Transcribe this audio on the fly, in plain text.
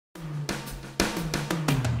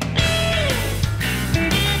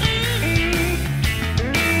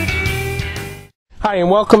Hi, and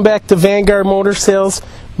welcome back to Vanguard Motor Sales.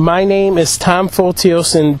 My name is Tom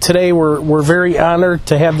Fotios, and today we're very honored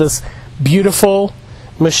to have this beautiful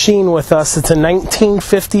machine with us. It's a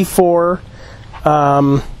 1954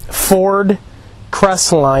 Ford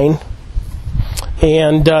Crestline,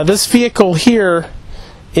 and this vehicle here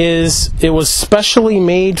was specially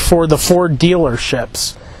made for the Ford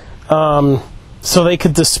dealerships, so they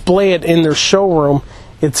could display it in their showroom.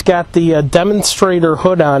 It's got the demonstrator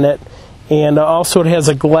hood on it, and also it has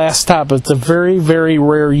a glass top. It's a very, very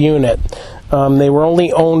rare unit. They were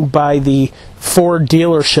only owned by the Ford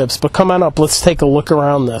dealerships. But come on up, let's take a look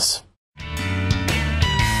around this.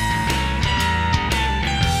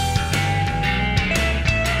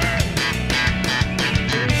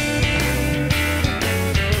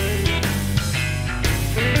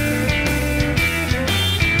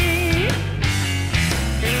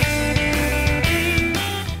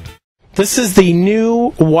 This is the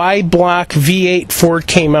new Y-block V8 Ford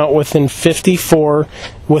came out with in '54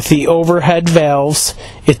 with the overhead valves.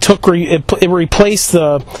 It replaced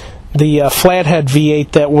the flathead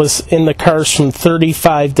V8 that was in the cars from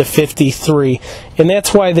 35 to 53, and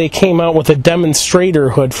that's why they came out with a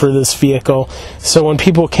demonstrator hood for this vehicle. So when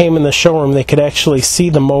people came in the showroom, they could actually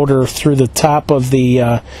see the motor through the top of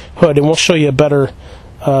the hood, and we'll show you a better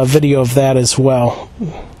video of that as well.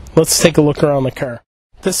 Let's take a look around the car.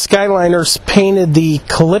 This Skyliner's painted the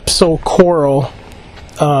Calypso Coral.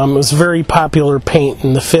 It was a very popular paint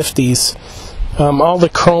in the 50s. All the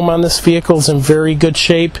chrome on this vehicle is in very good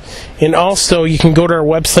shape. And also, you can go to our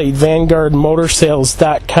website,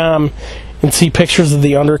 VanguardMotorsales.com, and see pictures of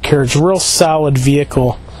the undercarriage. Real solid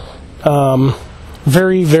vehicle.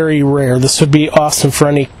 Very, very rare. This would be awesome for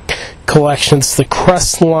any collections. The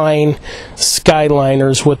Crestline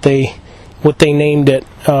Skyliner is what they named it.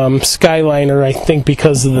 Skyliner, I think,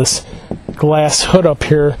 because of this glass hood up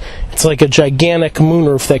here. It's like a gigantic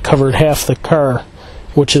moonroof that covered half the car,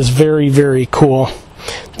 which is very, very cool.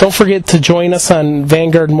 Don't forget to join us on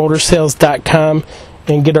VanguardMotorsales.com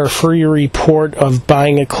and get our free report of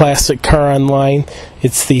buying a classic car online.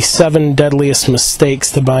 It's the 7 deadliest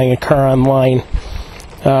mistakes to buying a car online.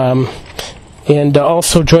 And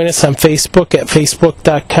also join us on Facebook at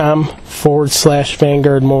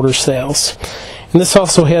facebook.com/Vanguard Motor Sales. And this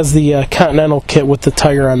also has the Continental kit with the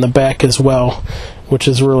tire on the back as well, which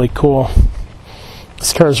is really cool.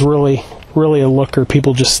 This car is really, really a looker.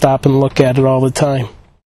 People just stop and look at it all the time.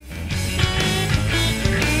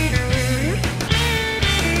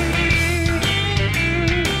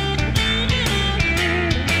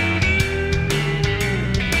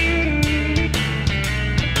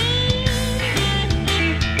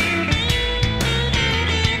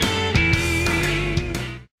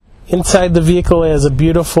 Inside the vehicle, it has a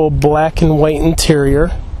beautiful black and white interior.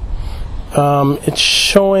 It's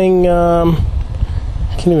showing, I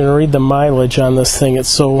can't even read the mileage on this thing. It's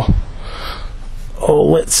so,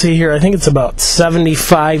 let's see here. I think it's about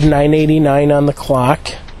 75,989 on the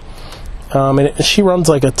clock. And she runs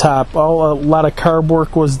like a top. A lot of carb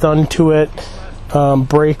work was done to it,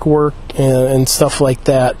 brake work and stuff like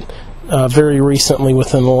that, very recently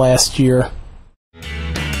within the last year.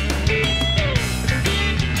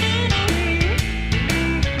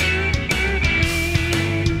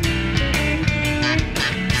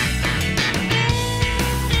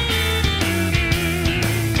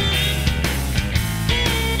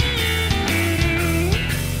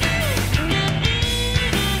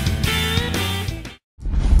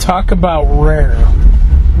 Talk about rare.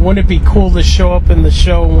 Wouldn't it be cool to show up in the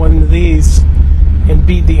show one of these and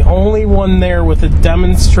be the only one there with a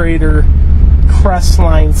demonstrator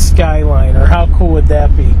Crestline Skyliner? How cool would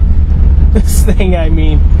that be? This thing, I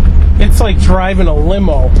mean, it's like driving a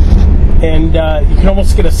limo, and you can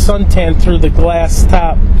almost get a suntan through the glass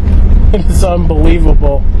top. It's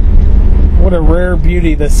unbelievable. What a rare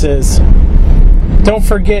beauty this is. Don't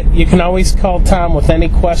forget, you can always call Tom with any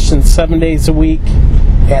questions 7 days a week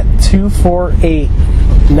at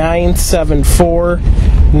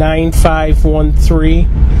 248-974-9513.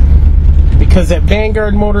 Because at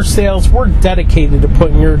Vanguard Motor Sales, we're dedicated to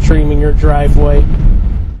putting your dream in your driveway.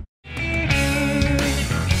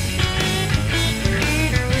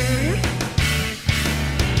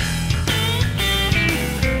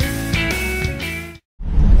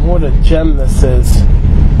 What a gem this is.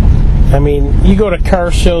 I mean, you go to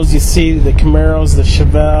car shows, you see the Camaros, the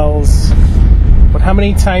Chevelles, but how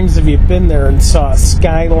many times have you been there and saw a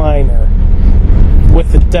Skyliner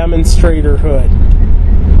with a demonstrator hood?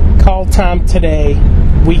 Call Tom today.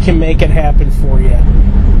 We can make it happen for you.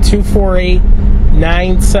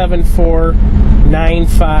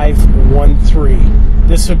 248-974-9513.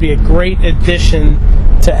 This would be a great addition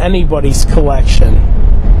to anybody's collection.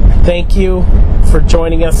 Thank you for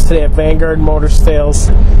joining us today at Vanguard Motor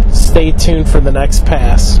Sales. Stay tuned for the next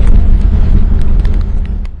pass.